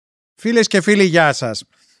Φίλες και φίλοι, γεια σας.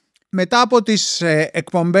 Μετά από τις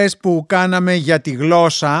εκπομπές που κάναμε για τη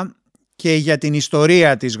γλώσσα και για την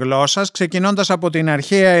ιστορία της γλώσσας, ξεκινώντας από την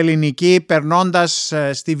αρχαία ελληνική, περνώντας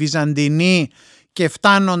στη βυζαντινή και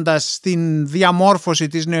φτάνοντας στην διαμόρφωση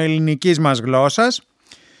της νεοελληνικής μας γλώσσας,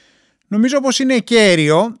 νομίζω πως είναι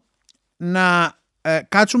κέριο να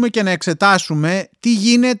κάτσουμε και να εξετάσουμε τι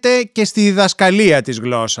γίνεται και στη διδασκαλία της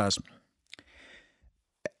γλώσσας.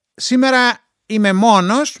 Σήμερα είμαι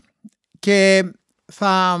μόνος και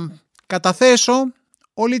θα καταθέσω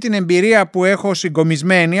όλη την εμπειρία που έχω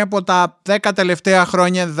συγκομισμένη από τα 10 τελευταία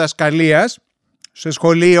χρόνια διδασκαλίας σε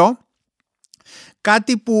σχολείο,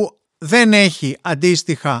 κάτι που δεν έχει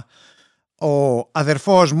αντίστοιχα ο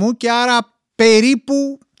αδερφός μου και άρα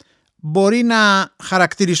περίπου μπορεί να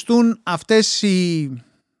χαρακτηριστούν αυτές οι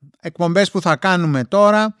εκπομπές που θα κάνουμε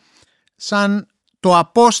τώρα σαν το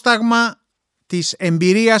απόσταγμα της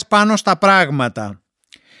εμπειρίας πάνω στα πράγματα.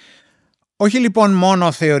 Όχι λοιπόν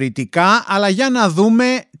μόνο θεωρητικά, αλλά για να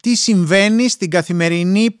δούμε τι συμβαίνει στην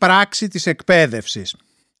καθημερινή πράξη της εκπαίδευσης.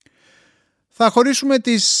 Θα χωρίσουμε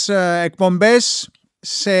τις εκπομπές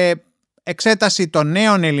σε εξέταση των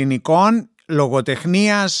νέων ελληνικών,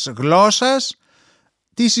 λογοτεχνίας, γλώσσας,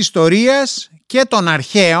 της ιστορίας και των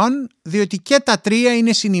αρχαίων, διότι και τα τρία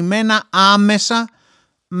είναι συνημμένα άμεσα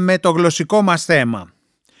με το γλωσσικό μας θέμα.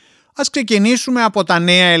 Ας ξεκινήσουμε από τα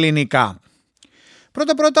νέα ελληνικά.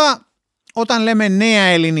 Πρώτα, όταν λέμε νέα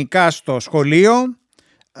ελληνικά στο σχολείο,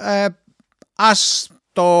 ας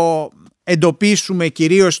το εντοπίσουμε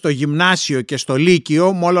κυρίως στο γυμνάσιο και στο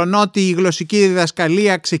λύκειο, μολονότι η γλωσσική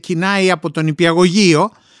διδασκαλία ξεκινάει από τον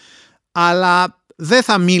νηπιαγωγείο, αλλά δεν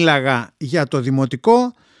θα μίλαγα για το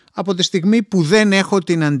δημοτικό από τη στιγμή που δεν έχω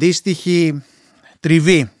την αντίστοιχη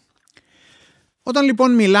τριβή. Όταν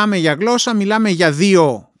λοιπόν μιλάμε για γλώσσα, μιλάμε για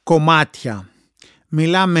δύο κομμάτια.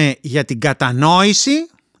 Μιλάμε για την κατανόηση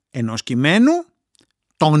ενός κειμένου,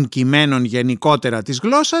 των κειμένων γενικότερα της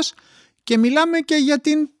γλώσσας, και μιλάμε και για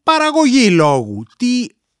την παραγωγή λόγου. Τι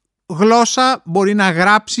γλώσσα μπορεί να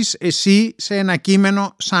γράψεις εσύ σε ένα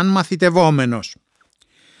κείμενο σαν μαθητευόμενος.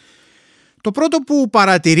 Το πρώτο που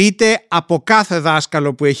παρατηρείτε από κάθε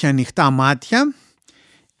δάσκαλο που έχει ανοιχτά μάτια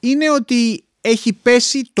είναι ότι έχει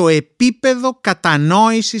πέσει το επίπεδο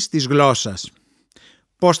κατανόησης της γλώσσας.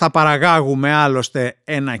 Πώς θα παραγάγουμε άλλωστε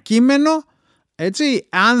ένα κείμενο, έτσι,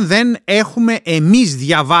 αν δεν έχουμε εμείς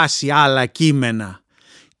διαβάσει άλλα κείμενα,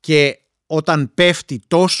 και όταν πέφτει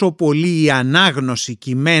τόσο πολύ η ανάγνωση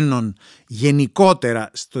κειμένων γενικότερα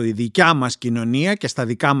στη δικιά μας κοινωνία και στα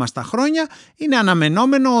δικά μας τα χρόνια, είναι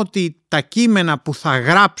αναμενόμενο ότι τα κείμενα που θα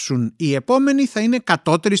γράψουν οι επόμενοι θα είναι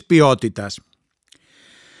κατώτερης ποιότητας.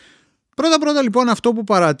 Πρώτα λοιπόν αυτό που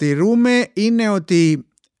παρατηρούμε είναι ότι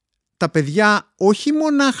τα παιδιά όχι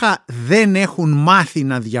μονάχα δεν έχουν μάθει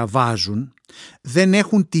να διαβάζουν, δεν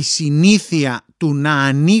έχουν τη συνήθεια του να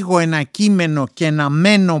ανοίγω ένα κείμενο και να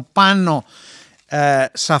μένω πάνω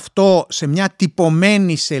σε αυτό, σε μια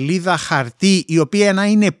τυπωμένη σελίδα χαρτί, η οποία να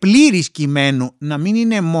είναι πλήρης κειμένου, να μην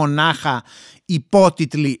είναι μονάχα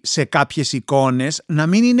υπότιτλοι σε κάποιες εικόνες, να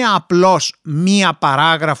μην είναι απλώς μία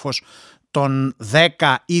παράγραφος των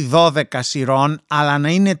 10 ή 12 σειρών, αλλά να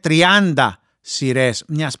είναι 30 σειρές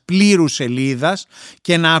μιας πλήρους σελίδας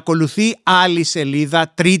και να ακολουθεί άλλη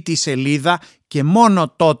σελίδα, τρίτη σελίδα, και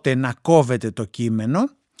μόνο τότε να κόβεται το κείμενο,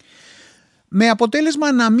 με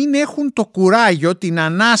αποτέλεσμα να μην έχουν το κουράγιο, την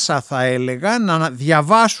ανάσα θα έλεγα, να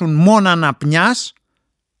διαβάσουν μόνο αναπνιάς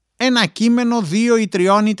ένα κείμενο 2 ή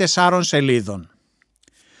 3 ή 4 σελίδων.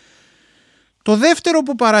 Το δεύτερο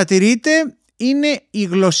που παρατηρείτε είναι η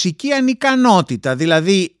γλωσσική ανικανότητα,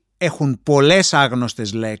 δηλαδή έχουν πολλές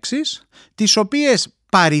άγνωστες λέξεις, τις οποίες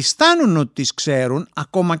παριστάνουν ότι τις ξέρουν,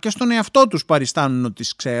 ακόμα και στον εαυτό τους παριστάνουν ότι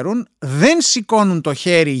τις ξέρουν, δεν σηκώνουν το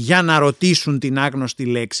χέρι για να ρωτήσουν την άγνωστη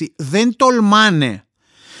λέξη, δεν τολμάνε,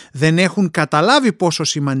 δεν έχουν καταλάβει πόσο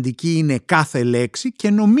σημαντική είναι κάθε λέξη και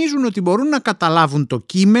νομίζουν ότι μπορούν να καταλάβουν το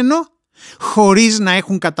κείμενο χωρίς να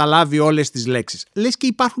έχουν καταλάβει όλες τις λέξεις. Λες και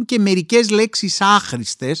υπάρχουν και μερικές λέξεις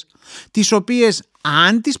άχρηστες, τις οποίες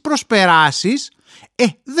αν τις προσπεράσεις,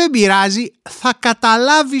 δεν πειράζει, θα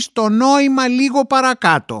καταλάβεις το νόημα λίγο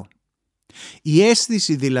παρακάτω. Η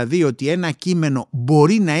αίσθηση δηλαδή ότι ένα κείμενο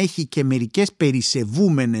μπορεί να έχει και μερικές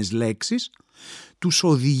περισεβούμενες λέξεις, τους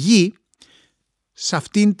οδηγεί σε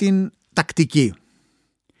αυτήν την τακτική.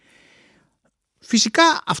 Φυσικά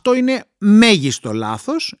αυτό είναι μέγιστο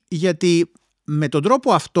λάθος, γιατί με τον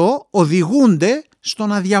τρόπο αυτό οδηγούνται στο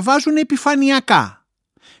να διαβάζουν επιφανειακά,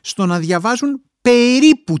 στο να διαβάζουν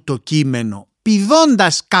περίπου το κείμενο,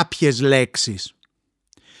 πηδώντας κάποιες λέξεις.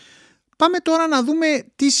 Πάμε τώρα να δούμε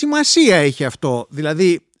τι σημασία έχει αυτό.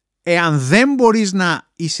 Δηλαδή, εάν δεν μπορείς να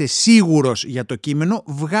είσαι σίγουρος για το κείμενο,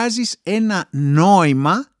 βγάζεις ένα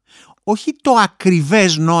νόημα, όχι το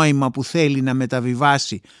ακριβές νόημα που θέλει να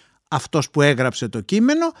μεταβιβάσει αυτός που έγραψε το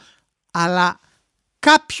κείμενο, αλλά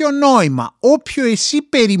κάποιο νόημα, όποιο εσύ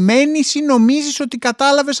περιμένεις ή νομίζεις ότι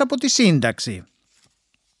κατάλαβες από τη σύνταξη.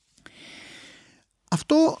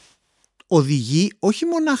 Αυτό οδηγεί όχι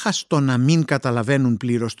μονάχα στο να μην καταλαβαίνουν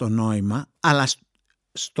πλήρως το νόημα, αλλά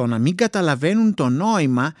στο να μην καταλαβαίνουν το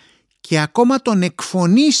νόημα και ακόμα των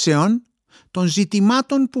εκφωνήσεων των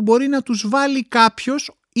ζητημάτων που μπορεί να τους βάλει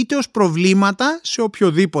κάποιος, είτε ως προβλήματα σε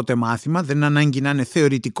οποιοδήποτε μάθημα, δεν ανάγκη να είναι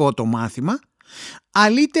θεωρητικό το μάθημα,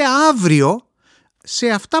 αλλά είτε αύριο σε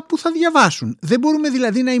αυτά που θα διαβάσουν. Δεν μπορούμε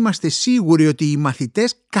δηλαδή να είμαστε σίγουροι ότι οι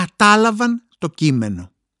μαθητές κατάλαβαν το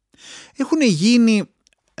κείμενο. Έχουν γίνει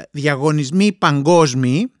διαγωνισμοί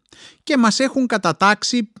παγκόσμιοι και μας έχουν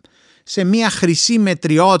κατατάξει σε μια χρυσή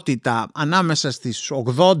μετριότητα ανάμεσα στις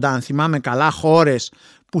 80, αν θυμάμαι καλά, χώρες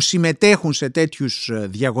που συμμετέχουν σε τέτοιους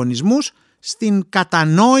διαγωνισμούς, στην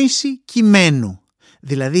κατανόηση κειμένου.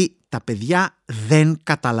 Δηλαδή τα παιδιά δεν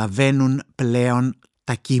καταλαβαίνουν πλέον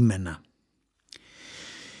τα κείμενα.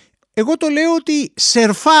 Εγώ το λέω ότι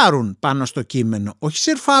σερφάρουν πάνω στο κείμενο. Όχι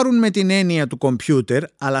σερφάρουν με την έννοια του κομπιούτερ,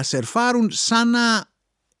 αλλά σερφάρουν σαν να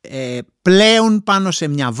πλέουν πάνω σε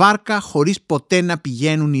μια βάρκα χωρίς ποτέ να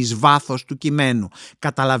πηγαίνουν εις βάθος του κειμένου.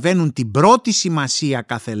 Καταλαβαίνουν την πρώτη σημασία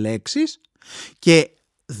κάθε λέξης και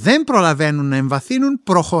δεν προλαβαίνουν να εμβαθύνουν,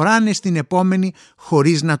 προχωράνε στην επόμενη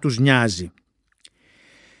χωρίς να τους νοιάζει.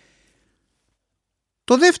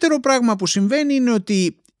 Το δεύτερο πράγμα που συμβαίνει είναι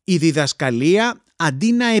ότι η διδασκαλία,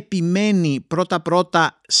 αντί να επιμένει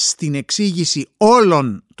πρώτα-πρώτα στην εξήγηση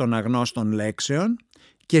όλων των αγνώστων λέξεων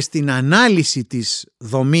και στην ανάλυση της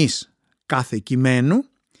δομής κάθε κειμένου,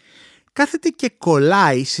 κάθεται και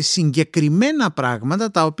κολλάει σε συγκεκριμένα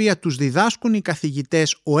πράγματα τα οποία τους διδάσκουν οι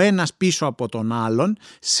καθηγητές ο ένας πίσω από τον άλλον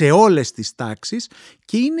σε όλες τις τάξεις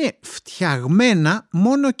και είναι φτιαγμένα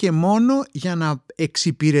μόνο και μόνο για να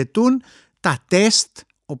εξυπηρετούν τα τεστ,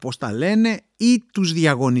 όπως τα λένε, ή τους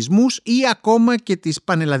διαγωνισμούς ή ακόμα και τις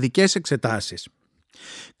πανελλαδικές εξετάσεις.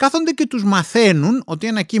 Κάθονται και τους μαθαίνουν ότι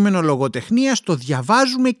ένα κείμενο λογοτεχνίας το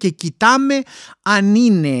διαβάζουμε και κοιτάμε αν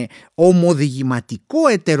είναι ομοδιηγηματικό,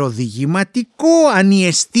 ετεροδιηγηματικό, αν η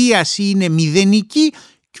εστίαση είναι μηδενική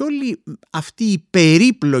και όλη αυτή η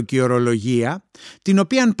περίπλοκη ορολογία, την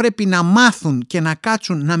οποία πρέπει να μάθουν και να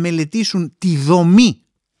κάτσουν να μελετήσουν τη δομή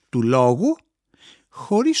του λόγου,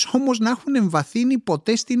 χωρίς όμως να έχουν εμβαθύνει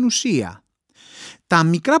ποτέ στην ουσία. Τα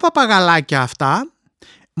μικρά παπαγαλάκια αυτά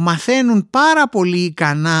μαθαίνουν πάρα πολύ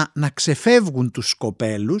ικανά να ξεφεύγουν τους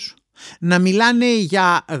σκοπέλους, να μιλάνε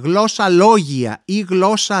για γλώσσα λόγια ή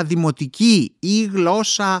γλώσσα δημοτική ή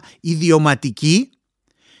γλώσσα ιδιωματική,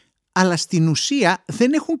 αλλά στην ουσία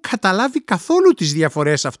δεν έχουν καταλάβει καθόλου τις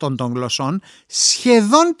διαφορές αυτών των γλωσσών,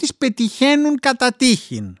 σχεδόν τις πετυχαίνουν κατά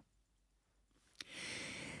τύχην.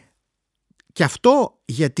 Και αυτό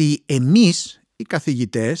γιατί εμείς οι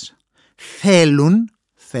καθηγητές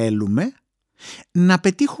θέλουμε να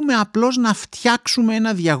πετύχουμε απλώς να φτιάξουμε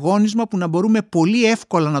ένα διαγώνισμα που να μπορούμε πολύ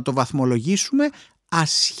εύκολα να το βαθμολογήσουμε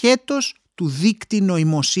ασχέτως του δείκτη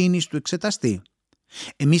νοημοσύνης του εξεταστή.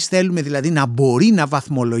 Εμείς θέλουμε δηλαδή να μπορεί να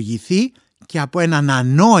βαθμολογηθεί και από έναν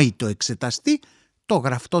ανόητο εξεταστή το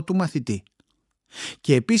γραφτό του μαθητή.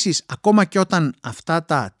 Και επίσης ακόμα και όταν αυτά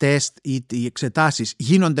τα τεστ ή οι εξετάσεις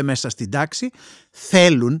γίνονται μέσα στην τάξη,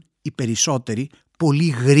 θέλουν οι περισσότεροι πολύ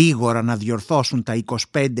γρήγορα να διορθώσουν τα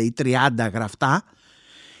 25 ή 30 γραφτά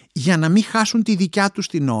για να μην χάσουν τη δικιά τους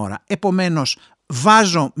την ώρα. Επομένως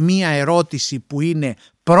βάζω μία ερώτηση που είναι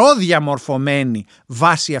προδιαμορφωμένη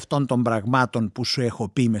βάσει αυτών των πραγμάτων που σου έχω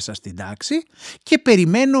πει μέσα στην τάξη και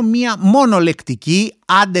περιμένω μία μονολεκτική,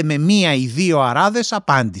 άντε με μία ή δύο αράδες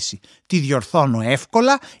απάντηση. Τη διορθώνω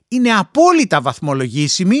εύκολα, είναι απόλυτα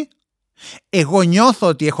βαθμολογήσιμη, εγώ νιώθω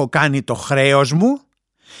ότι έχω κάνει το χρέος μου,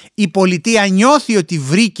 η πολιτεία νιώθει ότι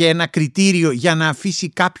βρήκε ένα κριτήριο για να αφήσει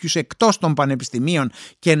κάποιους εκτός των πανεπιστημίων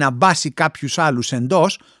και να μπάσει κάποιους άλλους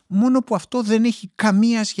εντός, μόνο που αυτό δεν έχει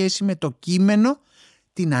καμία σχέση με το κείμενο,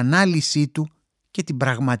 την ανάλυση του και την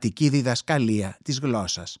πραγματική διδασκαλία της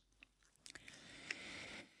γλώσσας.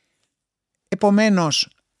 Επομένως,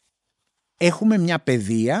 έχουμε μια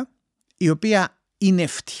παιδεία η οποία είναι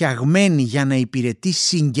φτιαγμένη για να υπηρετεί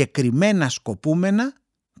συγκεκριμένα σκοπούμενα,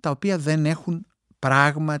 τα οποία δεν έχουν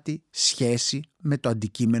πράγματι σχέση με το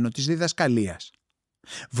αντικείμενο της διδασκαλίας.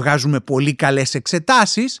 Βγάζουμε πολύ καλές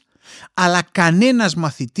εξετάσεις, αλλά κανένας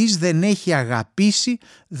μαθητής δεν έχει αγαπήσει,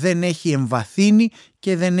 δεν έχει εμβαθύνει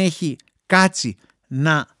και δεν έχει κάτσει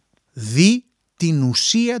να δει την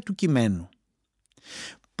ουσία του κειμένου.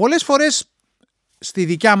 Πολλές φορές στη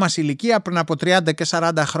δικιά μας ηλικία, πριν από 30 και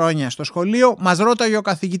 40 χρόνια στο σχολείο, μας ρώταγε ο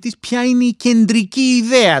καθηγητής ποια είναι η κεντρική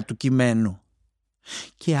ιδέα του κειμένου.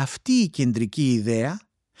 Και αυτή η κεντρική ιδέα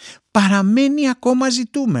παραμένει ακόμα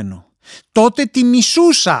ζητούμενο. Τότε τη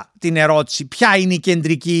μισούσα την ερώτηση ποια είναι η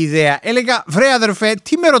κεντρική ιδέα. Έλεγα, βρε αδερφέ,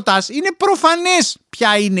 τι με ρωτάς, είναι προφανές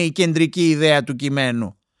ποια είναι η κεντρική ιδέα του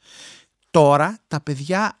κειμένου. Τώρα τα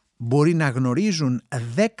παιδιά μπορεί να γνωρίζουν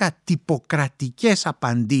 10 τυποκρατικές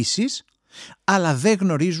απαντήσεις, αλλά δεν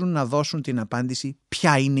γνωρίζουν να δώσουν την απάντηση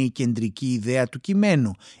ποια είναι η κεντρική ιδέα του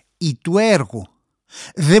κειμένου ή του έργου.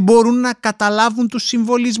 Δεν μπορούν να καταλάβουν τους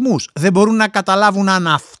συμβολισμούς, δεν μπορούν να καταλάβουν αν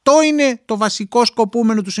αυτό είναι το βασικό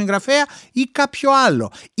σκοπούμενο του συγγραφέα ή κάποιο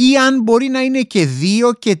άλλο, ή αν μπορεί να είναι και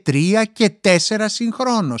 2 και 3 και 4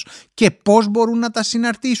 συγχρόνως, και πώς μπορούν να τα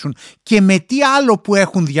συναρτήσουν και με τι άλλο που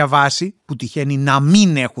έχουν διαβάσει, που τυχαίνει να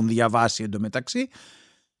μην έχουν διαβάσει εντωμεταξύ,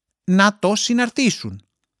 να το συναρτήσουν.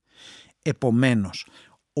 Επομένως,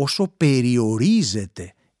 όσο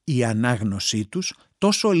περιορίζεται η ανάγνωσή τους,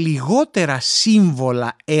 τόσο λιγότερα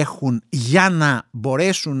σύμβολα έχουν για να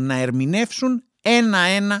μπορέσουν να ερμηνεύσουν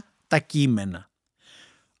ένα-ένα τα κείμενα.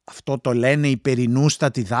 Αυτό το λένε οι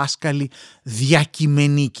περινούστατοι δάσκαλοι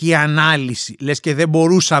διακειμενική ανάλυση. Λες και δεν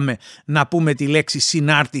μπορούσαμε να πούμε τη λέξη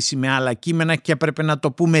συνάρτηση με άλλα κείμενα και έπρεπε να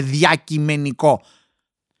το πούμε διακειμενικό.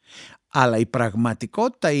 Αλλά η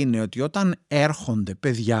πραγματικότητα είναι ότι όταν έρχονται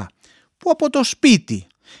παιδιά που από το σπίτι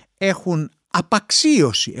έχουν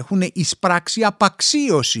απαξίωση, έχουν εισπράξει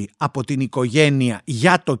απαξίωση από την οικογένεια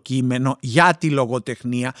για το κείμενο, για τη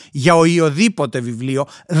λογοτεχνία, για οποιοδήποτε βιβλίο,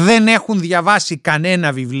 δεν έχουν διαβάσει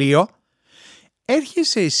κανένα βιβλίο,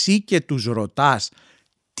 έρχεσαι εσύ και τους ρωτάς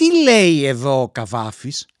τι λέει εδώ ο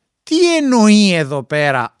Καβάφης, τι εννοεί εδώ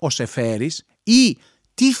πέρα ο Σεφέρης ή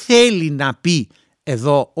τι θέλει να πει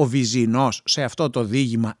εδώ ο Βυζινός σε αυτό το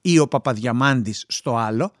διήγημα ή ο Παπαδιαμάντης στο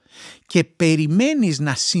άλλο, και περιμένεις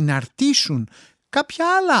να συναρτήσουν κάποια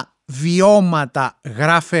άλλα βιώματα,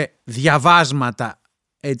 γράφε διαβάσματα,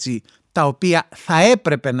 έτσι, τα οποία θα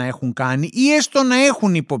έπρεπε να έχουν κάνει ή έστω να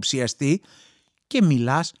έχουν υποψιαστεί, και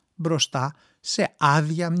μιλάς μπροστά σε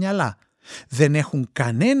άδεια μυαλά. Δεν έχουν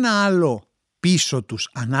κανένα άλλο πίσω τους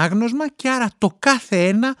ανάγνωσμα και άρα το κάθε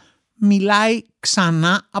ένα μιλάει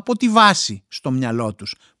ξανά από τη βάση στο μυαλό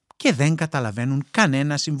τους και δεν καταλαβαίνουν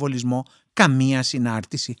κανένα συμβολισμό, καμία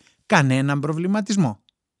συνάρτηση, κανέναν προβληματισμό.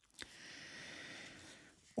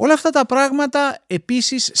 Όλα αυτά τα πράγματα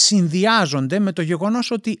επίσης συνδυάζονται με το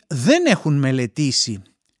γεγονός ότι δεν έχουν μελετήσει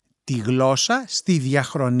τη γλώσσα στη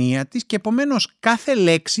διαχρονία της και επομένως κάθε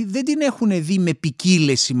λέξη δεν την έχουν δει με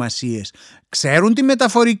ποικίλες σημασίες. Ξέρουν τη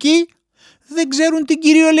μεταφορική, δεν ξέρουν την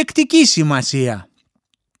κυριολεκτική σημασία.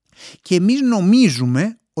 Και εμείς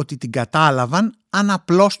νομίζουμε ότι την κατάλαβαν αν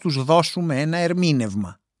απλώς τους δώσουμε ένα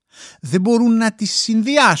ερμήνευμα. Δεν μπορούν να τις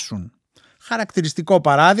συνδυάσουν. Χαρακτηριστικό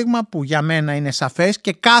παράδειγμα που για μένα είναι σαφές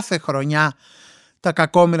και κάθε χρονιά τα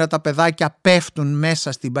κακόμοιρα τα παιδάκια πέφτουν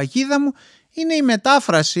μέσα στην παγίδα μου, είναι η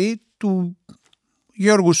μετάφραση του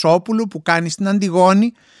Γιώργου Σόπουλου που κάνει στην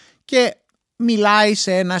Αντιγόνη και μιλάει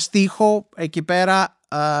σε ένα στίχο εκεί πέρα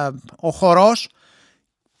ο χορός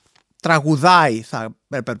τραγουδάει, θα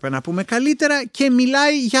έπρεπε να πούμε καλύτερα, και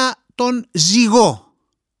μιλάει για τον ζυγό.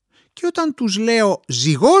 Και όταν τους λέω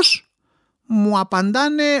ζυγός, μου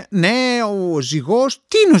απαντάνε ναι, ο ζυγός.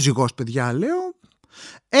 Τι είναι ο ζυγός, παιδιά, λέω.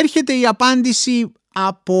 Έρχεται η απάντηση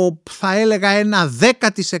από, θα έλεγα, ένα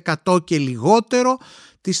 10% και λιγότερο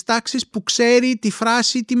της τάξης που ξέρει τη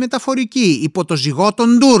φράση τη μεταφορική, υπό το ζυγό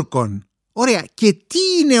των Τούρκων. Ωραία, και τι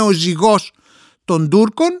είναι ο ζυγός των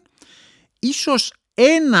Τούρκων? Ίσως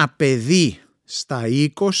ένα παιδί στα 20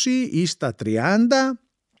 ή στα 30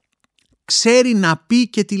 ξέρει να πει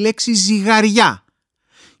και τη λέξη ζυγαριά.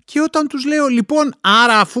 Και όταν τους λέω λοιπόν,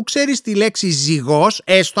 άρα αφού ξέρεις τη λέξη ζυγός,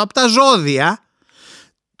 έστω από τα ζώδια,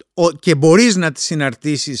 και μπορείς να τη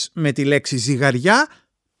συναρτήσεις με τη λέξη ζυγαριά,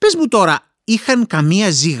 πες μου τώρα, είχαν καμία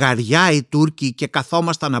ζυγαριά οι Τούρκοι και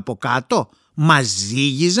καθόμασταν από κάτω? Μας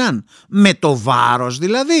ζύγιζαν με το βάρος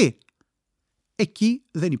δηλαδή? Εκεί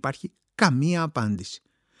δεν υπάρχει καμία απάντηση.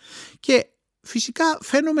 Και φυσικά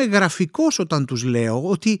φαίνομαι γραφικός όταν τους λέω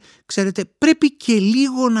ότι, ξέρετε, πρέπει και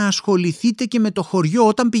λίγο να ασχοληθείτε και με το χωριό.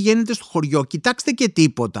 Όταν πηγαίνετε στο χωριό, κοιτάξτε και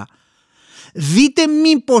τίποτα. Δείτε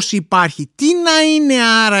μήπως υπάρχει. Τι να είναι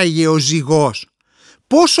άραγε ο ζυγός?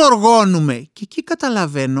 Πώς οργώνουμε? Και εκεί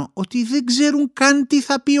καταλαβαίνω ότι δεν ξέρουν καν τι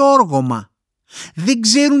θα πει όργωμα. Δεν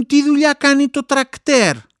ξέρουν τι δουλειά κάνει το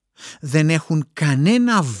τρακτέρ. Δεν έχουν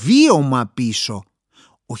κανένα βίωμα πίσω.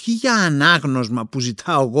 Όχι για ανάγνωσμα που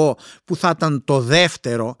ζητάω εγώ, που θα ήταν το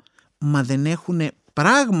δεύτερο, μα δεν έχουν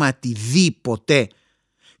πράγματι δει ποτέ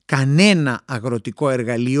κανένα αγροτικό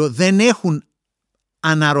εργαλείο, δεν έχουν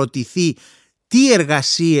αναρωτηθεί τι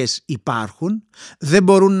εργασίες υπάρχουν, δεν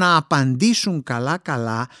μπορούν να απαντήσουν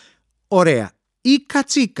καλά. Ωραία, η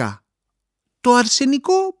κατσίκα, το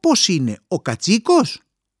αρσενικό πώς είναι, ο κατσίκος?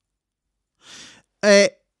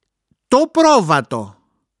 Το πρόβατο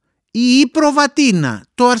ή η προβατίνα,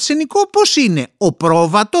 το αρσενικό πώς είναι, ο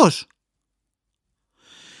πρόβατος?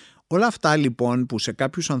 Όλα αυτά λοιπόν που σε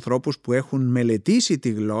κάποιους ανθρώπους που έχουν μελετήσει τη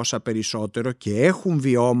γλώσσα περισσότερο και έχουν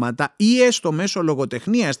βιώματα ή έστω μέσω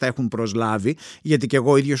λογοτεχνίας τα έχουν προσλάβει, γιατί και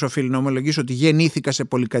εγώ ίδιος οφείλω να ομολογήσω ότι γεννήθηκα σε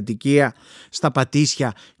πολυκατοικία στα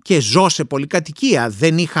Πατήσια και ζω σε πολυκατοικία.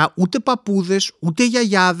 Δεν είχα ούτε παππούδες, ούτε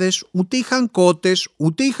γιαγιάδες, ούτε είχαν κότες,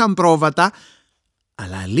 ούτε είχαν πρόβατα,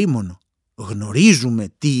 αλλά αλίμονο. Γνωρίζουμε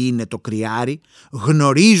τι είναι το κρυάρι,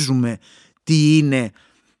 γνωρίζουμε τι είναι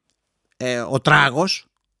ο τράγος.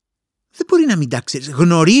 Δεν μπορεί να μην τα ξέρεις.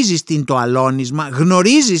 Γνωρίζεις τι είναι το αλώνισμα,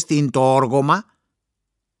 γνωρίζεις τι είναι το όργωμα.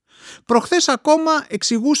 Προχθές ακόμα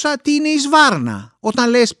εξηγούσα τι είναι η σβάρνα. Όταν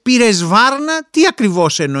λες πήρε σβάρνα, τι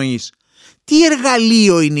ακριβώς εννοείς? Τι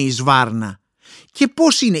εργαλείο είναι η σβάρνα? Και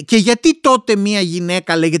πώς είναι? Και γιατί τότε μια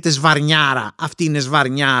γυναίκα λέγεται σβαρνιάρα? Αυτή είναι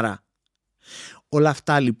σβαρνιάρα. Όλα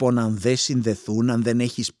αυτά λοιπόν αν δεν συνδεθούν, αν δεν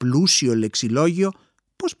έχεις πλούσιο λεξιλόγιο,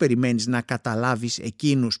 πώς περιμένεις να καταλάβεις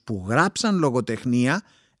εκείνους που γράψαν λογοτεχνία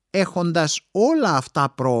έχοντας όλα αυτά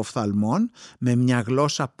προοφθαλμών, με μια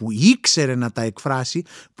γλώσσα που ήξερε να τα εκφράσει,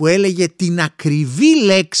 που έλεγε την ακριβή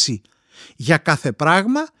λέξη για κάθε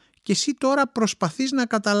πράγμα, και εσύ τώρα προσπαθείς να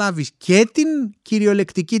καταλάβεις και την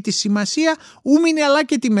κυριολεκτική της σημασία, ούμινε αλλά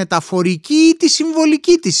και τη μεταφορική ή τη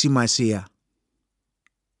συμβολική της σημασία.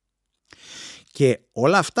 Και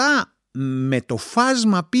όλα αυτά με το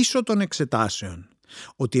φάσμα πίσω των εξετάσεων.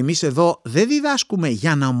 Ότι εμείς εδώ δεν διδάσκουμε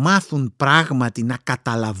για να μάθουν πράγματι να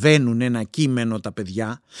καταλαβαίνουν ένα κείμενο τα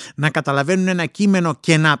παιδιά, να καταλαβαίνουν ένα κείμενο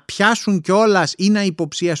και να πιάσουν κιόλας ή να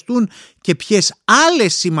υποψιαστούν και ποιες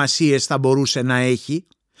άλλες σημασίες θα μπορούσε να έχει,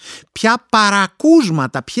 ποια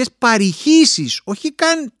παρακούσματα, ποιες παρηχήσεις, όχι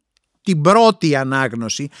καν την πρώτη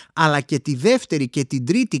ανάγνωση, αλλά και τη δεύτερη και την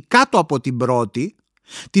τρίτη κάτω από την πρώτη,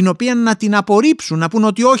 την οποία να την απορρίψουν, να πούν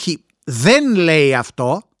ότι όχι, δεν λέει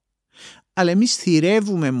αυτό. Αλλά εμείς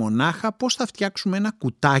θυρεύουμε μονάχα πώς θα φτιάξουμε ένα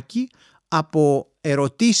κουτάκι από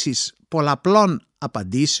ερωτήσεις πολλαπλών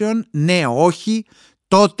απαντήσεων, ναι, όχι,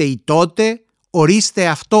 τότε ή τότε, ορίστε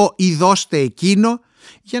αυτό ή δώστε εκείνο,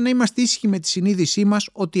 για να είμαστε ήσυχοι με τη συνείδησή μας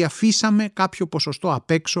ότι αφήσαμε κάποιο ποσοστό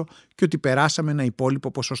απ' έξω και ότι περάσαμε ένα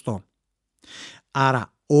υπόλοιπο ποσοστό.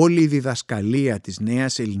 Άρα όλη η διδασκαλία της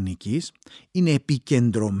νέας ελληνικής είναι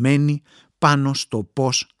επικεντρωμένη πάνω στο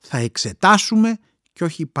πώς θα εξετάσουμε και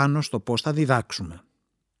όχι πάνω στο πώς θα διδάξουμε.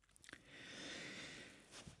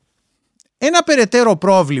 Ένα περαιτέρω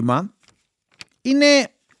πρόβλημα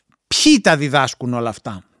είναι ποιοι τα διδάσκουν όλα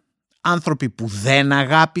αυτά. Άνθρωποι που δεν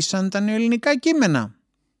αγάπησαν τα νεοελληνικά κείμενα.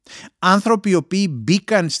 Άνθρωποι οι οποίοι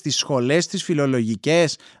μπήκαν στις σχολές τις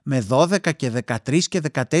φιλολογικές με 12 και 13 και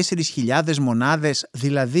 14.000 μονάδες,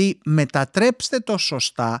 δηλαδή μετατρέψτε το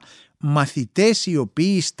σωστά, μαθητές οι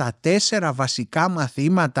οποίοι στα 4 βασικά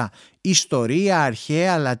μαθήματα, ιστορία,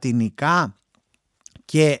 αρχαία, λατινικά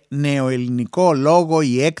και νεοελληνικό λόγο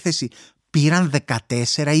ή έκθεση, πήραν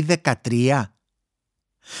 14 ή 13.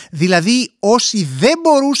 Δηλαδή όσοι δεν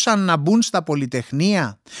μπορούσαν να μπουν στα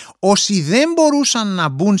πολυτεχνία, όσοι δεν μπορούσαν να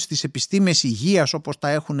μπουν στις επιστήμες υγείας όπως τα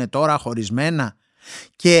έχουν τώρα χωρισμένα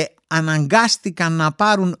και αναγκάστηκαν να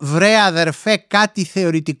πάρουν βρε αδερφέ κάτι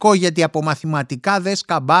θεωρητικό γιατί από μαθηματικά δεν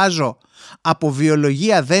σκαμπάζω, από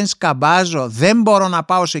βιολογία δεν σκαμπάζω, δεν μπορώ να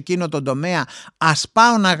πάω σε εκείνο τον τομέα, ας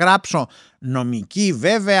πάω να γράψω νομική,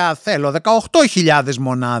 βέβαια θέλω 18.000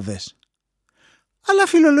 μονάδες. Αλλά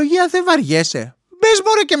φιλολογία δεν βαριέσαι. Μπες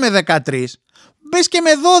μωρέ και με 13, μπες και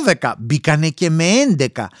με 12, μπήκανε και με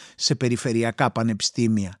 11 σε περιφερειακά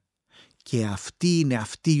πανεπιστήμια. Και αυτοί είναι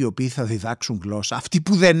αυτοί οι οποίοι θα διδάξουν γλώσσα, αυτοί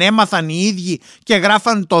που δεν έμαθαν οι ίδιοι και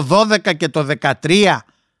γράφαν το 12 και το 13.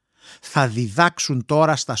 Θα διδάξουν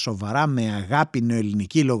τώρα στα σοβαρά με αγάπη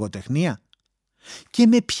νεοελληνική λογοτεχνία. Και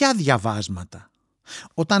με ποια διαβάσματα?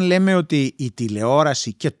 Όταν λέμε ότι η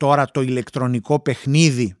τηλεόραση και τώρα το ηλεκτρονικό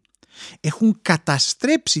παιχνίδι έχουν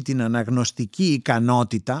καταστρέψει την αναγνωστική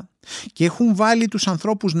ικανότητα και έχουν βάλει τους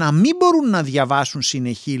ανθρώπους να μην μπορούν να διαβάσουν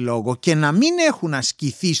συνεχή λόγο και να μην έχουν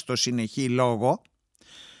ασκηθεί στο συνεχή λόγο,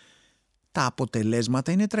 τα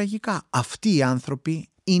αποτελέσματα είναι τραγικά. Αυτοί οι άνθρωποι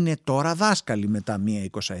είναι τώρα δάσκαλοι μετά μία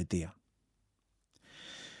 20ετία.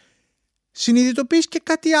 Συνειδητοποιείς και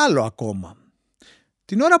κάτι άλλο ακόμα.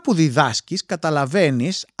 Την ώρα που διδάσκεις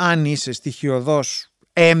καταλαβαίνεις αν είσαι στοιχειωδός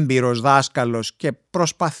έμπειρος δάσκαλος και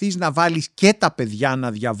προσπαθείς να βάλεις και τα παιδιά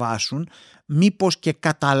να διαβάσουν, μήπως και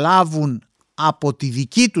καταλάβουν από τη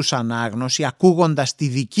δική τους ανάγνωση, ακούγοντας τη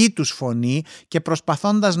δική τους φωνή και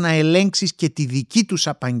προσπαθώντας να ελέγξεις και τη δική τους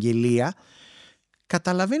απαγγελία,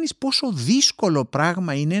 καταλαβαίνεις πόσο δύσκολο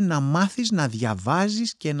πράγμα είναι να μάθεις να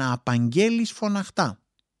διαβάζεις και να απαγγέλεις φωναχτά.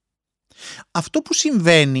 Αυτό που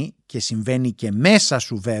συμβαίνει, και συμβαίνει και μέσα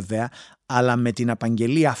σου βέβαια, αλλά με την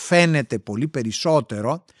απαγγελία φαίνεται πολύ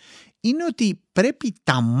περισσότερο, είναι ότι πρέπει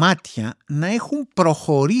τα μάτια να έχουν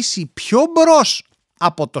προχωρήσει πιο μπρος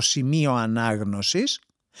από το σημείο ανάγνωσης,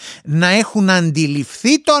 να έχουν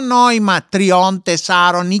αντιληφθεί το νόημα 3,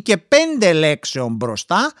 4 ή και 5 λέξεων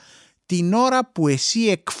μπροστά, την ώρα που εσύ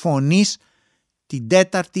εκφωνείς την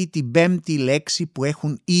 4η ή την 5η λέξη που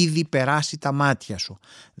έχουν ήδη περάσει τα μάτια σου.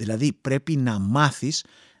 Δηλαδή πρέπει να μάθεις,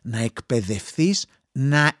 να εκπαιδευθείς,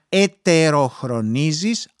 να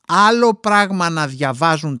ετεροχρονίζεις, άλλο πράγμα να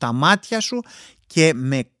διαβάζουν τα μάτια σου και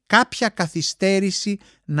με κάποια καθυστέρηση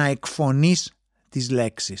να εκφωνείς τις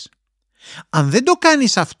λέξεις. Αν δεν το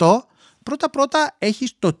κάνεις αυτό, πρώτα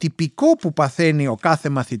έχεις το τυπικό που παθαίνει ο κάθε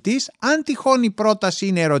μαθητής. Αν τυχόν η πρόταση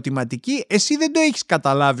είναι ερωτηματική, εσύ δεν το έχεις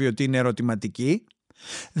καταλάβει ότι είναι ερωτηματική,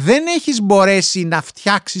 δεν έχεις μπορέσει να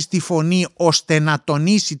φτιάξεις τη φωνή ώστε να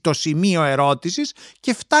τονίσει το σημείο ερώτησης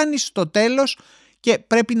και φτάνεις στο τέλος και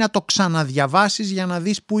πρέπει να το ξαναδιαβάσεις για να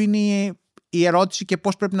δεις πού είναι η ερώτηση και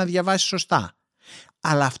πώς πρέπει να διαβάσεις σωστά.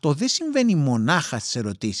 Αλλά αυτό δεν συμβαίνει μονάχα στις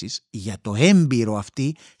ερωτήσεις. Για το έμπειρο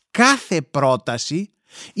αυτή, κάθε πρόταση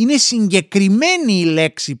είναι συγκεκριμένη η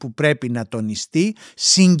λέξη που πρέπει να τονιστεί,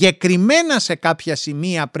 συγκεκριμένα σε κάποια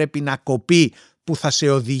σημεία πρέπει να κοπεί που θα σε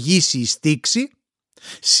οδηγήσει η στίξη,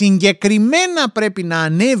 συγκεκριμένα πρέπει να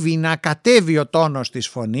ανέβει, να κατέβει ο τόνος της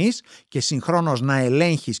φωνής και συγχρόνως να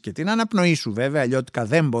ελέγχεις και την αναπνοή σου βέβαια, αλλιώτικα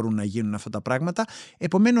δεν μπορούν να γίνουν αυτά τα πράγματα.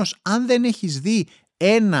 Επομένως, αν δεν έχεις δει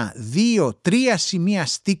 1, 2, 3 σημεία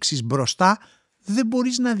στίξης μπροστά, δεν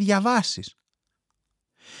μπορείς να διαβάσεις.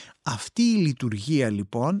 Αυτή η λειτουργία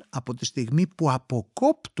λοιπόν, από τη στιγμή που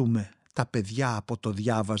αποκόπτουμε τα παιδιά από το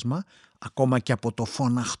διάβασμα, ακόμα και από το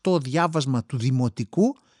φωναχτό διάβασμα του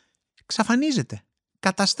δημοτικού, εξαφανίζεται,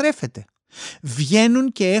 καταστρέφεται.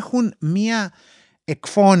 Βγαίνουν και έχουν μία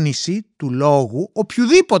εκφώνηση του λόγου,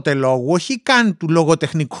 οποιουδήποτε λόγου, όχι καν του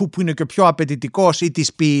λογοτεχνικού που είναι και ο πιο απαιτητικός ή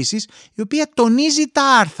της ποίησης, η οποία τονίζει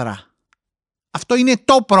τα άρθρα. Αυτό είναι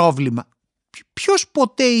το πρόβλημα. Ποιος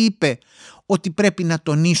ποτέ είπε ότι πρέπει να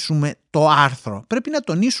τονίσουμε το άρθρο? Πρέπει να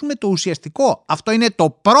τονίσουμε το ουσιαστικό. Αυτό είναι το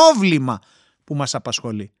πρόβλημα που μας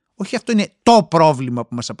απασχολεί. Όχι αυτό είναι το πρόβλημα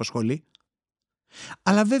που μας απασχολεί.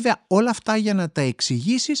 Αλλά βέβαια όλα αυτά για να τα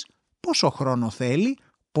εξηγήσεις πόσο χρόνο θέλει,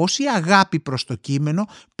 πόση αγάπη προς το κείμενο,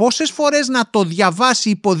 πόσες φορές να το διαβάσει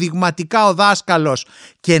υποδειγματικά ο δάσκαλος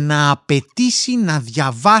και να απαιτήσει να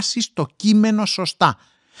διαβάσεις το κείμενο σωστά.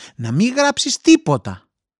 Να μην γράψεις τίποτα.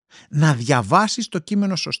 Να διαβάσεις το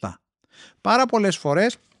κείμενο σωστά. Πάρα πολλές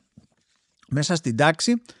φορές μέσα στην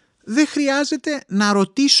τάξη δεν χρειάζεται να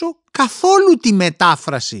ρωτήσω καθόλου τη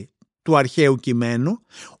μετάφραση του αρχαίου κειμένου,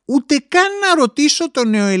 ούτε καν να ρωτήσω το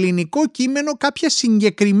νεοελληνικό κείμενο κάποια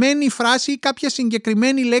συγκεκριμένη φράση ή κάποια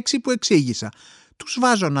συγκεκριμένη λέξη που εξήγησα. Τους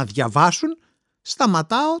βάζω να διαβάσουν,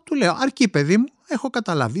 σταματάω, του λέω «Αρκεί παιδί μου, έχω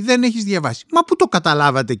καταλάβει, δεν έχεις διαβάσει». «Μα πού το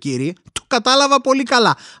καταλάβατε κύριε?» «Το κατάλαβα πολύ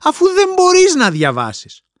καλά, αφού δεν μπορείς να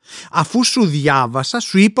διαβάσεις. Αφού σου διάβασα,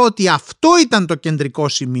 σου είπα ότι αυτό ήταν το κεντρικό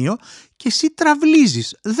σημείο και εσύ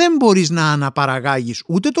τραυλίζεις. Δεν μπορείς να αναπαραγάγεις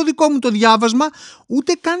ούτε το δικό μου το διάβασμα,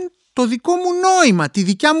 ούτε καν το δικό μου νόημα, τη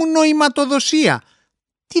δικιά μου νοηματοδοσία».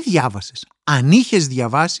 Τι διάβασες? Αν είχες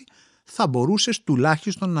διαβάσει, θα μπορούσες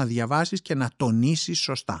τουλάχιστον να διαβάσεις και να τονίσεις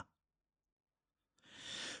σωστά.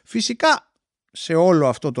 Φυσικά, σε όλο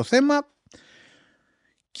αυτό το θέμα,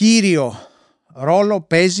 κύριο ρόλο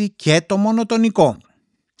παίζει και το μονοτονικό.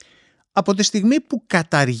 Από τη στιγμή που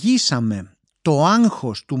καταργήσαμε το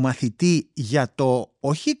άγχος του μαθητή για το,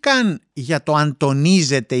 όχι καν για το αν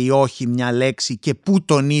τονίζεται ή όχι μια λέξη και πού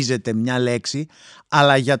τονίζεται μια λέξη,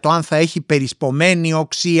 αλλά για το αν θα έχει περισπωμένη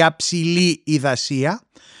οξία, ψηλή ή δασία,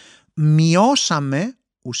 μειώσαμε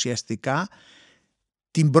ουσιαστικά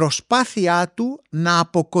την προσπάθειά του να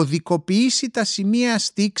αποκωδικοποιήσει τα σημεία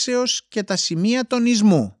στίξεως και τα σημεία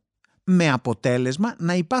τονισμού, με αποτέλεσμα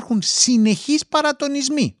να υπάρχουν συνεχείς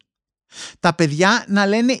παρατονισμοί. Τα παιδιά να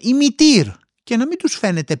λένε ημιτήρ και να μην τους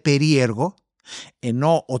φαίνεται περίεργο,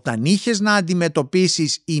 ενώ όταν είχες να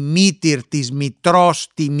αντιμετωπίσεις ημίτηρ της μητρός,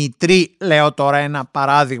 τη μητρή, λέω τώρα ένα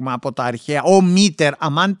παράδειγμα από τα αρχαία, ο μήτερ,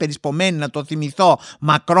 αμάν περισπωμένη, να το θυμηθώ,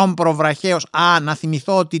 μακρόν προβραχαίος, να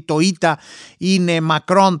θυμηθώ ότι το ήτα είναι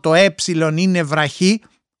μακρόν, το έψιλον είναι βραχή,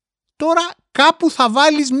 τώρα κάπου θα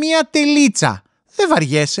βάλεις μία τελίτσα, δεν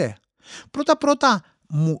βαριέσαι. Πρώτα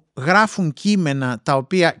μου γράφουν κείμενα τα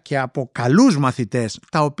οποία και από καλούς μαθητές,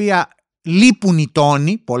 τα οποία λείπουν οι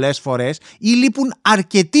τόνοι πολλές φορές ή λείπουν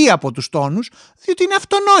αρκετοί από τους τόνους, διότι είναι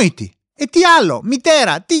αυτονόητοι. Τι άλλο,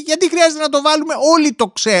 μητέρα, γιατί χρειάζεται να το βάλουμε, όλοι το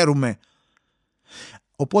ξέρουμε.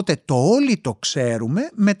 Οπότε το όλοι το ξέρουμε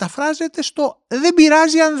μεταφράζεται στο δεν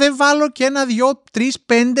πειράζει αν δεν βάλω και 1, 2, 3,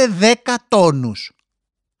 5, 10 τόνους.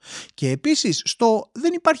 Και επίσης στο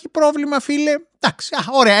δεν υπάρχει πρόβλημα φίλε, εντάξει,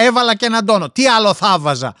 ωραία, έβαλα και έναν τόνο, τι άλλο θα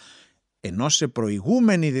βάζα. Ενώ σε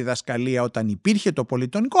προηγούμενη διδασκαλία όταν υπήρχε το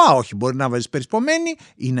πολυτονικό, όχι, μπορεί να βάζεις περισπομένη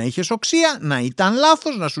ή να είχες οξία, να ήταν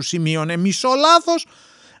λάθος, να σου σημείωνε μισό λάθος,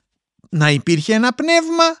 να υπήρχε ένα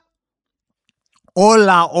πνεύμα.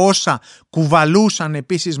 Όλα όσα κουβαλούσαν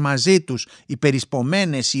επίσης μαζί τους οι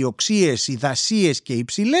περισπομένες, οι οξίες, οι δασίες και οι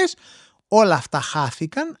ψηλές, όλα αυτά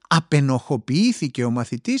χάθηκαν, απενοχοποιήθηκε ο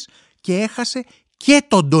μαθητής και έχασε και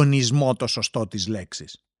τον τονισμό το σωστό της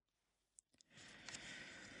λέξης.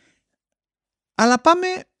 Αλλά πάμε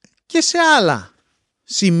και σε άλλα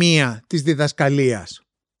σημεία της διδασκαλίας.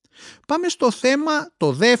 Πάμε στο θέμα,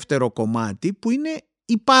 το δεύτερο κομμάτι, που είναι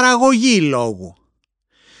η παραγωγή λόγου.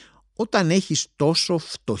 Όταν έχεις τόσο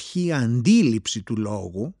φτωχή αντίληψη του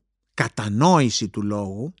λόγου, κατανόηση του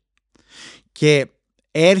λόγου και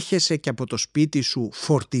έρχεσαι και από το σπίτι σου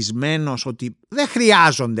φορτισμένος ότι δεν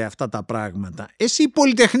χρειάζονται αυτά τα πράγματα. Εσύ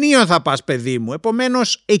πολυτεχνείο θα πας παιδί μου,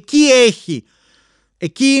 επομένως εκεί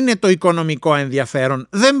είναι το οικονομικό ενδιαφέρον.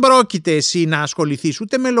 Δεν πρόκειται εσύ να ασχοληθείς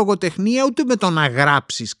ούτε με λογοτεχνία ούτε με το να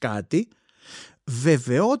γράψεις κάτι.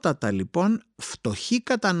 Βεβαιότατα λοιπόν φτωχή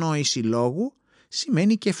κατανόηση λόγου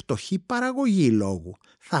σημαίνει και φτωχή παραγωγή λόγου.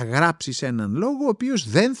 Θα γράψεις έναν λόγο ο οποίος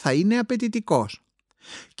δεν θα είναι απαιτητικός.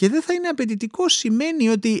 Και δεν θα είναι απαιτητικός σημαίνει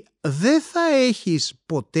ότι δεν θα έχεις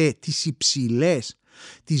ποτέ τις υψηλές,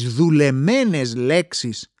 τις δουλεμένες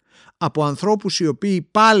λέξεις από ανθρώπους οι οποίοι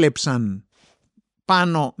πάλεψαν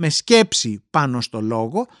με σκέψη πάνω στο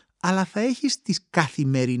λόγο, αλλά θα έχεις τις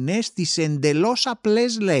καθημερινές, τις εντελώς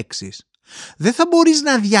απλές λέξεις. Δεν θα μπορείς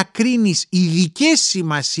να διακρίνεις ειδικές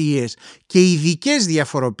σημασίες και ειδικές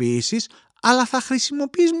διαφοροποιήσεις, αλλά θα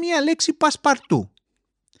χρησιμοποιείς μία λέξη πασπαρτού.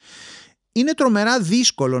 Είναι τρομερά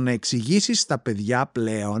δύσκολο να εξηγήσεις στα παιδιά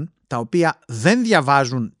πλέον, τα οποία δεν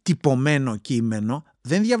διαβάζουν τυπωμένο κείμενο,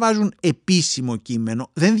 δεν διαβάζουν επίσημο κείμενο,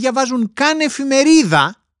 δεν διαβάζουν καν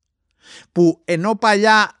εφημερίδα, που ενώ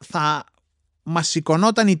παλιά θα μας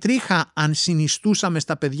σηκωνόταν η τρίχα αν συνιστούσαμε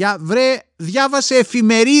στα παιδιά, διάβασε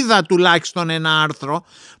εφημερίδα τουλάχιστον ένα άρθρο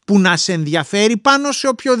που να σε ενδιαφέρει πάνω σε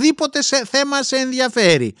οποιοδήποτε θέμα σε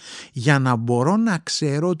ενδιαφέρει, για να μπορώ να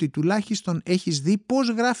ξέρω ότι τουλάχιστον έχεις δει πώς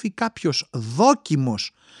γράφει κάποιος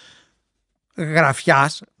δόκιμος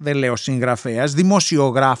γραφιάς, δεν λέω συγγραφέας,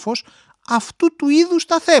 δημοσιογράφος, αυτού του είδους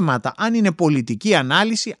τα θέματα. Αν είναι πολιτική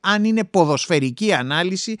ανάλυση, αν είναι ποδοσφαιρική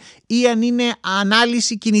ανάλυση ή αν είναι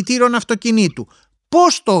ανάλυση κινητήρων αυτοκινήτου.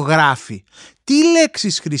 Πώς το γράφει, τι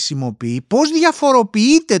λέξεις χρησιμοποιεί, πώς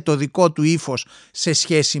διαφοροποιείται το δικό του ύφος σε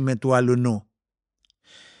σχέση με του αλουνού.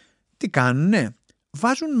 Τι κάνουνε?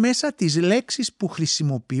 Βάζουν μέσα τις λέξεις που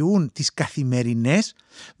χρησιμοποιούν τις καθημερινές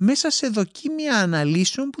μέσα σε δοκίμια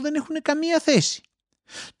αναλύσεων που δεν έχουν καμία θέση.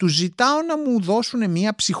 Τους ζητάω να μου δώσουν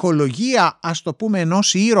μια ψυχολογία, ας το πούμε,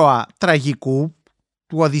 ενός ήρωα τραγικού,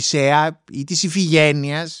 του Οδυσσέα ή της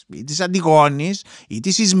Ιφηγένειας ή της Αντιγόνης ή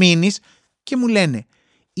της Ισμήνης, και μου λένε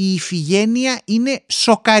η Ιφηγένεια είναι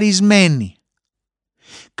σοκαρισμένη.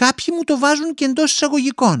 Κάποιοι μου το βάζουν και εντός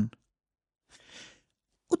εισαγωγικών.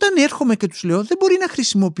 Όταν έρχομαι και τους λέω δεν μπορεί να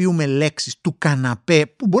χρησιμοποιούμε λέξεις του καναπέ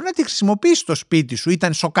που μπορεί να τη χρησιμοποιήσει στο σπίτι σου,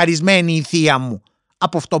 ήταν σοκαρισμένη η θεία μου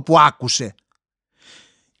από αυτό που άκουσε.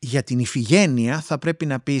 Για την Ιφηγένεια θα πρέπει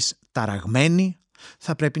να πεις ταραγμένη,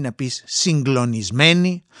 θα πρέπει να πεις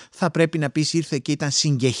συγκλονισμένη, θα πρέπει να πεις ήρθε και ήταν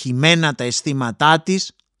συγκεχημένα τα αισθήματά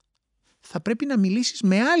της. Θα πρέπει να μιλήσεις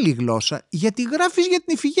με άλλη γλώσσα, γιατί γράφεις για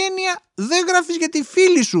την Ιφηγένεια, δεν γράφεις για τη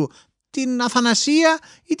φίλη σου, την Αθανασία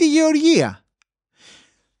ή τη Γεωργία.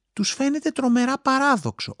 Τους φαίνεται τρομερά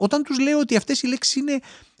παράδοξο. Όταν τους λέω ότι αυτές οι λέξεις είναι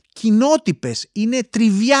κοινότυπες, είναι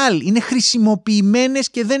τριβιάλ, είναι χρησιμοποιημένες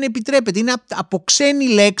και δεν επιτρέπεται, είναι από ξένη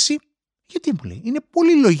λέξη, γιατί μου λέει, είναι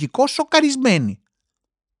πολύ λογικό, σοκαρισμένη.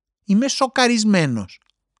 Είμαι σοκαρισμένος.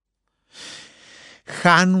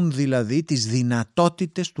 Χάνουν δηλαδή τις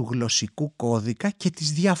δυνατότητες του γλωσσικού κώδικα και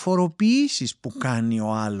τις διαφοροποιήσεις που κάνει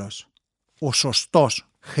ο άλλος, ο σωστός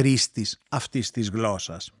χρήστης αυτής της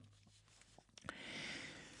γλώσσας.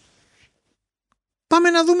 Πάμε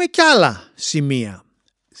να δούμε κι άλλα σημεία.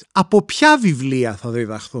 Από ποια βιβλία θα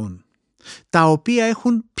διδαχθούν, τα οποία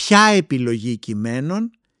έχουν ποια επιλογή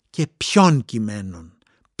κειμένων και ποιων κειμένων,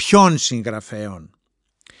 ποιων συγγραφέων.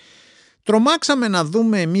 Τρομάξαμε να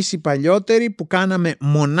δούμε εμείς οι παλιότεροι που κάναμε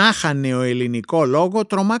μονάχα νεοελληνικό λόγο,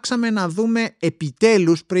 τρομάξαμε να δούμε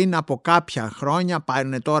επιτέλους πριν από κάποια χρόνια,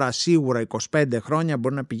 πάνε τώρα σίγουρα 25 χρόνια,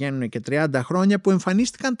 μπορεί να πηγαίνουν και 30 χρόνια, που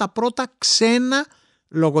εμφανίστηκαν τα πρώτα ξένα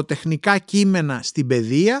λογοτεχνικά κείμενα στην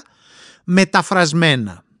παιδεία,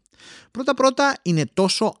 μεταφρασμένα. Πρώτα είναι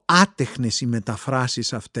τόσο άτεχνες οι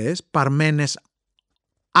μεταφράσεις αυτές, παρμένες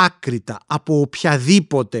άκρητα από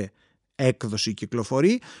οποιαδήποτε έκδοση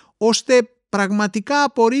κυκλοφορεί, ώστε πραγματικά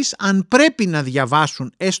απορείς αν πρέπει να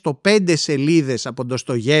διαβάσουν έστω 5 σελίδες από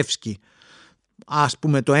Ντοστογεύσκι, ας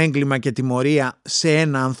πούμε το έγκλημα και τιμωρία, σε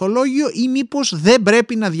ένα ανθολόγιο, ή μήπως δεν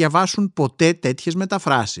πρέπει να διαβάσουν ποτέ τέτοιες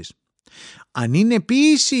μεταφράσεις. Αν είναι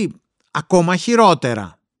ποίηση, ακόμα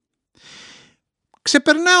χειρότερα.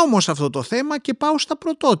 Ξεπερνάω όμως αυτό το θέμα και πάω στα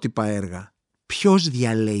πρωτότυπα έργα. Ποιος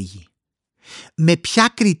διαλέγει? Με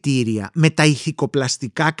ποια κριτήρια? Με τα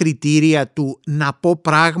ηθικοπλαστικά κριτήρια του να πω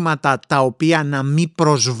πράγματα τα οποία να μην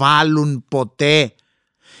προσβάλλουν ποτέ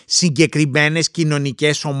συγκεκριμένες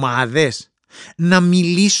κοινωνικές ομάδες? Να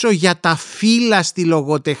μιλήσω για τα φύλλα στη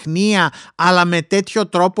λογοτεχνία, αλλά με τέτοιο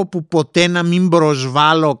τρόπο που ποτέ να μην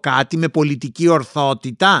προσβάλλω κάτι, με πολιτική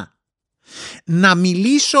ορθότητα? Να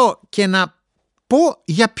μιλήσω και να πω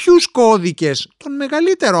για ποιους κώδικες των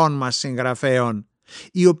μεγαλύτερων μας συγγραφέων,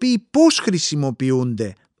 οι οποίοι πώς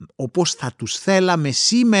χρησιμοποιούνται, όπως θα τους θέλαμε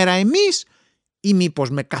σήμερα εμείς, ή μήπως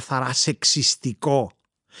με καθαρά σεξιστικό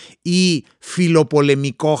ή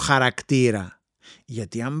φιλοπολεμικό χαρακτήρα?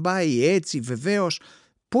 Γιατί αν πάει έτσι, βεβαίως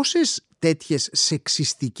πόσες τέτοιες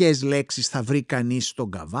σεξιστικές λέξεις θα βρει κανείς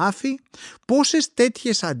στον Καβάφη, πόσες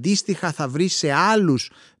τέτοιες αντίστοιχα θα βρει σε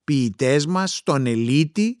άλλους ποιητές μας, στον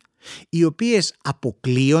Ελίτη, οι οποίες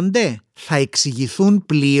αποκλείονται, θα εξηγηθούν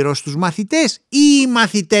πλήρως στους μαθητές, ή οι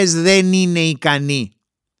μαθητές δεν είναι ικανοί,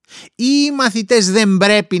 ή οι μαθητές δεν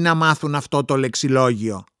πρέπει να μάθουν αυτό το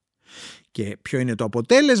λεξιλόγιο? Και ποιο είναι το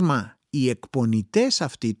αποτέλεσμα? Οι εκπονητές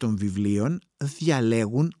αυτοί των βιβλίων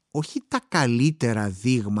διαλέγουν όχι τα καλύτερα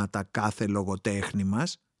δείγματα κάθε λογοτέχνη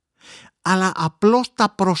μας, αλλά απλώς τα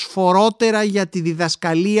προσφορότερα για τη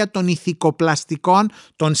διδασκαλία των ηθικοπλαστικών,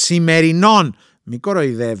 των σημερινών, μην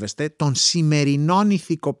κοροϊδεύεστε, των σημερινών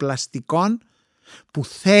ηθικοπλαστικών που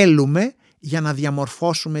θέλουμε για να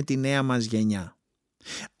διαμορφώσουμε τη νέα μας γενιά.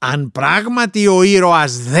 Αν πράγματι ο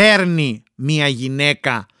ήρωας δέρνει μία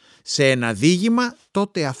γυναίκα σε ένα διήγημα,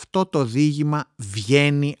 τότε αυτό το διήγημα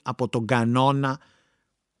βγαίνει από τον κανόνα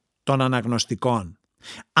των αναγνωστικών.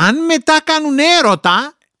 Αν μετά κάνουν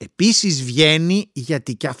έρωτα, επίσης βγαίνει,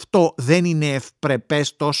 γιατί και αυτό δεν είναι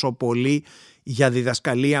ευπρεπές τόσο πολύ για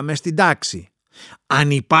διδασκαλία μες στην τάξη.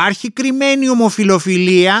 Αν υπάρχει κρυμμένη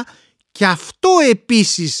ομοφιλοφιλία, και αυτό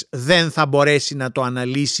επίσης δεν θα μπορέσει να το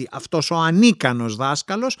αναλύσει αυτός ο ανίκανος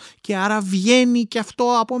δάσκαλος, και άρα βγαίνει και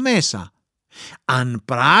αυτό από μέσα. Αν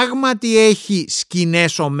πράγματι έχει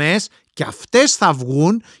σκηνές ομές, και αυτές θα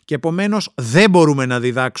βγουν, και επομένως δεν μπορούμε να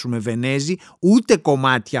διδάξουμε Βενέζη ούτε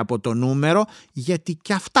κομμάτια από το νούμερο, γιατί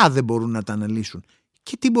και αυτά δεν μπορούν να τα αναλύσουν.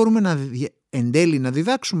 Και τι μπορούμε εν τέλει να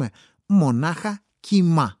διδάξουμε? Μονάχα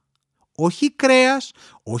κιμά. Όχι κρέας,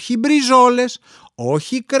 όχι μπριζόλες,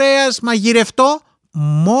 όχι κρέας μαγειρευτό,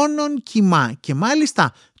 μόνον κιμά, και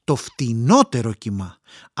μάλιστα το φτηνότερο κιμά,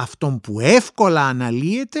 αυτόν που εύκολα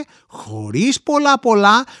αναλύεται, χωρίς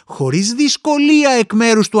πολλά, χωρίς δυσκολία εκ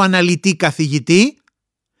μέρους του αναλυτή καθηγητή,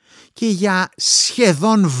 και για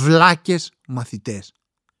σχεδόν βλάκες μαθητές.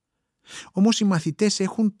 Όμως οι μαθητές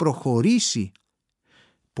έχουν προχωρήσει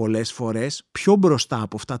πολλές φορές πιο μπροστά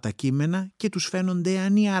από αυτά τα κείμενα και τους φαίνονται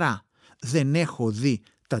ανιαρά. Δεν έχω δει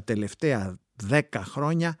τα τελευταία 10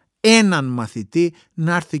 χρόνια έναν μαθητή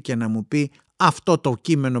να έρθει και να μου πει αυτό το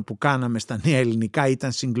κείμενο που κάναμε στα νέα ελληνικά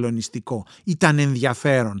ήταν συγκλονιστικό, ήταν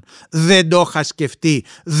ενδιαφέρον, δεν το είχα σκεφτεί,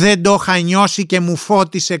 δεν το είχα νιώσει και μου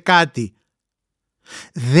φώτισε κάτι.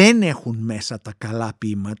 Δεν έχουν μέσα τα καλά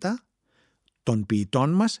ποίηματα των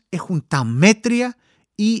ποιητών μας, έχουν τα μέτρια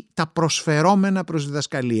ή τα προσφερόμενα προς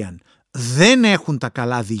διδασκαλίαν. Δεν έχουν τα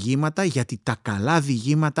καλά διηγήματα, γιατί τα καλά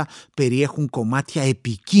διηγήματα περιέχουν κομμάτια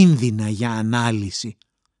επικίνδυνα για ανάλυση.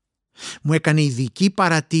 Μου έκανε ειδική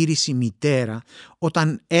παρατήρηση μητέρα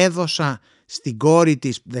όταν έδωσα στην κόρη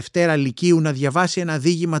της Δευτέρα Λυκείου να διαβάσει ένα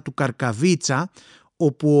διήγημα του Καρκαβίτσα,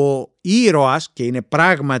 όπου ο ήρωας, και είναι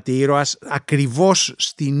πράγματι ήρωας ακριβώς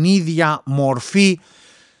στην ίδια μορφή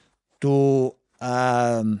του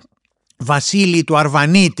Βασίλη του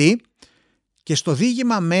Αρβανίτη, και στο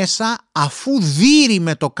διήγημα μέσα, αφού δείρει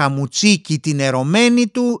με το καμουτσίκι την ερωμένη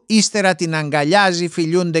του, ύστερα την αγκαλιάζει,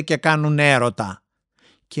 φιλιούνται και κάνουν έρωτα.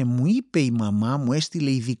 Και μου είπε η μαμά, μου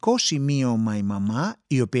έστειλε ειδικό σημείωμα η μαμά,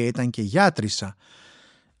 η οποία ήταν και γιατρίσσα,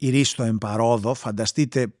 ηρίστο εμπαρόδο,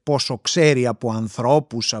 φανταστείτε πόσο ξέρει από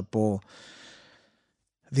ανθρώπους, από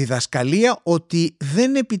διδασκαλία, ότι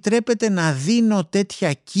δεν επιτρέπεται να δίνω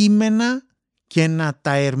τέτοια κείμενα και να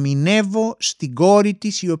τα ερμηνεύω στην κόρη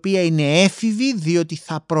της, η οποία είναι έφηβη, διότι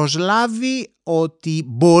θα προσλάβει ότι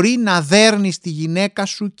μπορεί να δέρνεις τη γυναίκα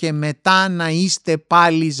σου και μετά να είστε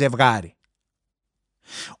πάλι ζευγάρι.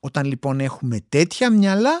 Όταν λοιπόν έχουμε τέτοια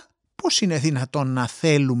μυαλά, πώς είναι δυνατόν να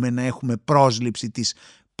θέλουμε να έχουμε πρόσληψη της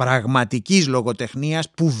πραγματικής λογοτεχνίας,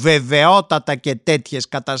 που βεβαιότατα και τέτοιες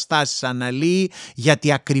καταστάσεις αναλύει,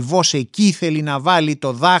 γιατί ακριβώς εκεί θέλει να βάλει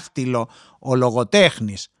το δάχτυλο ο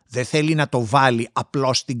λογοτέχνης. Δεν θέλει να το βάλει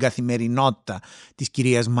απλώς στην καθημερινότητα της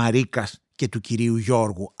κυρίας Μαρίκας και του κυρίου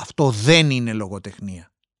Γιώργου. Αυτό δεν είναι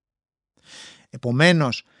λογοτεχνία.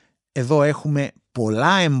 Επομένως, εδώ έχουμε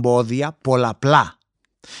πολλά εμπόδια, πολλαπλά.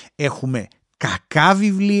 Έχουμε κακά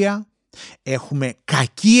βιβλία, έχουμε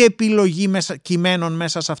κακή επιλογή κειμένων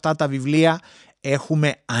μέσα σε αυτά τα βιβλία,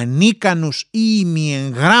 έχουμε ανίκανους ή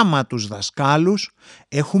ημιεγγράμματους δασκάλους,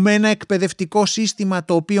 έχουμε ένα εκπαιδευτικό σύστημα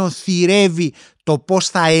το οποίο θυρεύει το πώς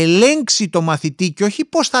θα ελέγξει το μαθητή και όχι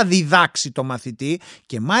πώς θα διδάξει το μαθητή,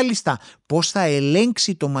 και μάλιστα πώς θα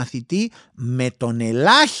ελέγξει το μαθητή με τον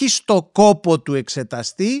ελάχιστο κόπο του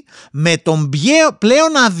εξεταστή, με τον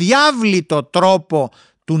πλέον αδιάβλητο τρόπο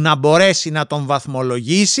του να μπορέσει να τον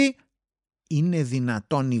βαθμολογήσει. Είναι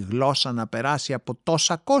δυνατόν η γλώσσα να περάσει από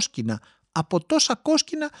τόσα κόσκινα? Από τόσα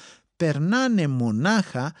κόσκινα περνάνε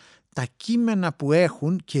μονάχα τα κείμενα που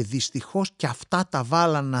έχουν, και δυστυχώς και αυτά τα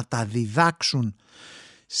βάλαν να τα διδάξουν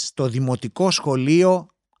στο δημοτικό σχολείο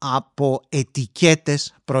από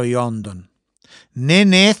ετικέτες προϊόντων.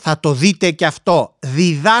 Ναι, θα το δείτε και αυτό.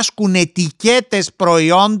 Διδάσκουν ετικέτες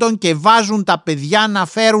προϊόντων και βάζουν τα παιδιά να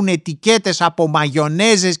φέρουν ετικέτες από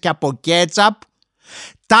μαγιονέζες και από κέτσαπ,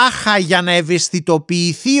 τάχα για να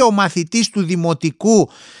ευαισθητοποιηθεί ο μαθητής του δημοτικού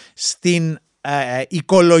στην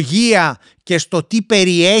οικολογία και στο τι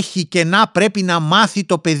περιέχει, και να πρέπει να μάθει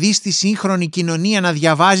το παιδί στη σύγχρονη κοινωνία να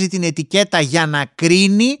διαβάζει την ετικέτα για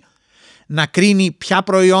να κρίνει ποια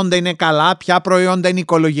προϊόντα είναι καλά, ποια προϊόντα είναι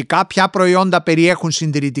οικολογικά, ποια προϊόντα περιέχουν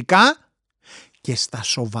συντηρητικά. Και στα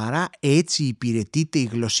σοβαρά έτσι υπηρετείται η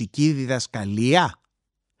γλωσσική διδασκαλία?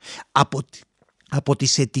 Από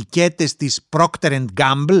τις ετικέτες της Procter &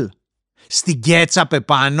 Gamble, στην κέτσαπ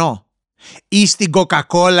επάνω ή στην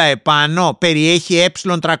κοκακόλα επάνω περιέχει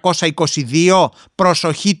ε322,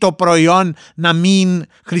 προσοχή το προϊόν να μην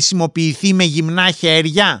χρησιμοποιηθεί με γυμνά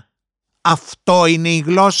χέρια? Αυτό είναι η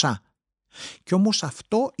γλώσσα? Και όμως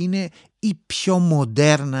αυτό είναι η πιο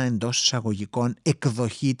μοντέρνα, εντός εισαγωγικών,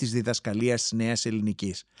 εκδοχή της διδασκαλίας της Νέας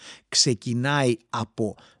Ελληνικής. Ξεκινάει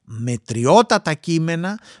από μετριότατα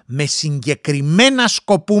κείμενα, με συγκεκριμένα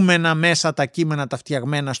σκοπούμενα μέσα τα κείμενα τα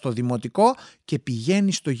φτιαγμένα στο δημοτικό, και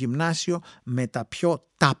πηγαίνει στο γυμνάσιο με τα πιο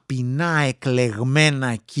ταπεινά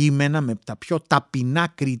εκλεγμένα κείμενα, με τα πιο ταπεινά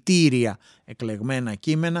κριτήρια εκλεγμένα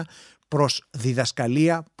κείμενα, προς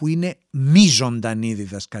διδασκαλία που είναι μη ζωντανή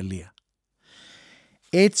διδασκαλία.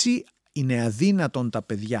 Έτσι είναι αδύνατον τα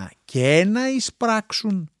παιδιά και να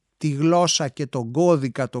εισπράξουν τη γλώσσα και τον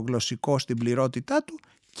κώδικα το γλωσσικό στην πληρότητά του,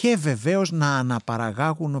 και βεβαίως να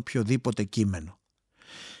αναπαραγάγουν οποιοδήποτε κείμενο.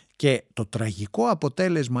 Και το τραγικό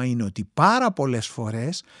αποτέλεσμα είναι ότι πάρα πολλές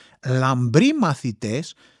φορές λαμπροί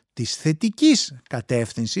μαθητές της θετικής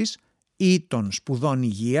κατεύθυνσης ή των σπουδών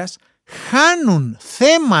υγείας χάνουν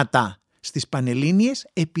θέματα στις Πανελλήνιες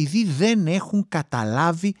επειδή δεν έχουν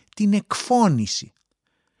καταλάβει την εκφώνηση.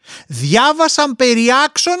 Διάβασαν περί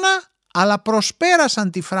άξονα, αλλά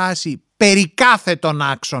προσπέρασαν τη φράση περί κάθε τον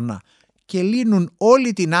άξονα και λύνουν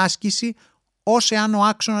όλη την άσκηση ως εάν ο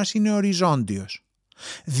άξονας είναι οριζόντιος.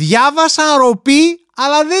 Διάβασαν ροπή,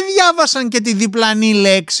 αλλά δεν διάβασαν και τη διπλανή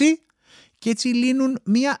λέξη, και έτσι λύνουν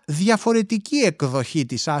μια διαφορετική εκδοχή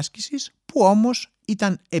της άσκησης, που όμως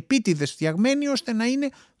ήταν επίτηδες φτιαγμένη ώστε να είναι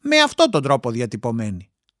με αυτόν τον τρόπο διατυπωμένη.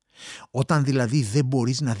 Όταν δηλαδή δεν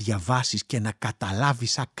μπορείς να διαβάσεις και να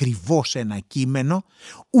καταλάβεις ακριβώς ένα κείμενο,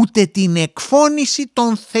 ούτε την εκφώνηση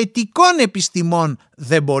των θετικών επιστημών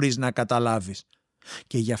δεν μπορείς να καταλάβεις.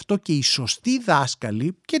 Και γι' αυτό και οι σωστοί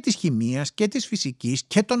δάσκαλοι και της χημείας και της φυσικής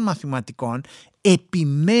και των μαθηματικών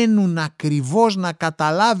επιμένουν ακριβώς να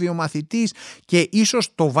καταλάβει ο μαθητής, και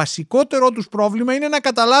ίσως το βασικότερο τους πρόβλημα είναι να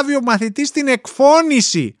καταλάβει ο μαθητής την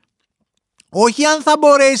εκφώνηση. Όχι αν θα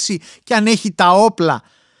μπορέσει και αν έχει τα όπλα,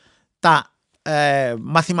 τα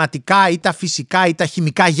μαθηματικά ή τα φυσικά ή τα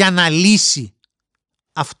χημικά για να λύσει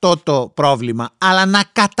αυτό το πρόβλημα, αλλά να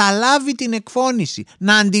καταλάβει την εκφώνηση,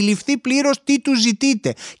 να αντιληφθεί πλήρως τι του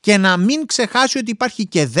ζητείτε και να μην ξεχάσει ότι υπάρχει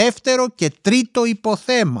και δεύτερο και τρίτο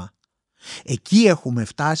υποθέμα. Εκεί έχουμε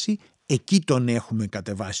φτάσει, εκεί τον έχουμε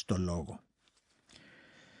κατεβάσει το λόγο.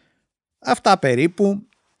 Αυτά περίπου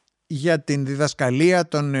για την διδασκαλία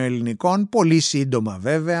των ελληνικών, πολύ σύντομα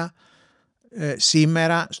βέβαια,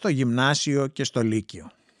 σήμερα στο γυμνάσιο και στο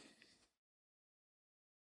λύκειο.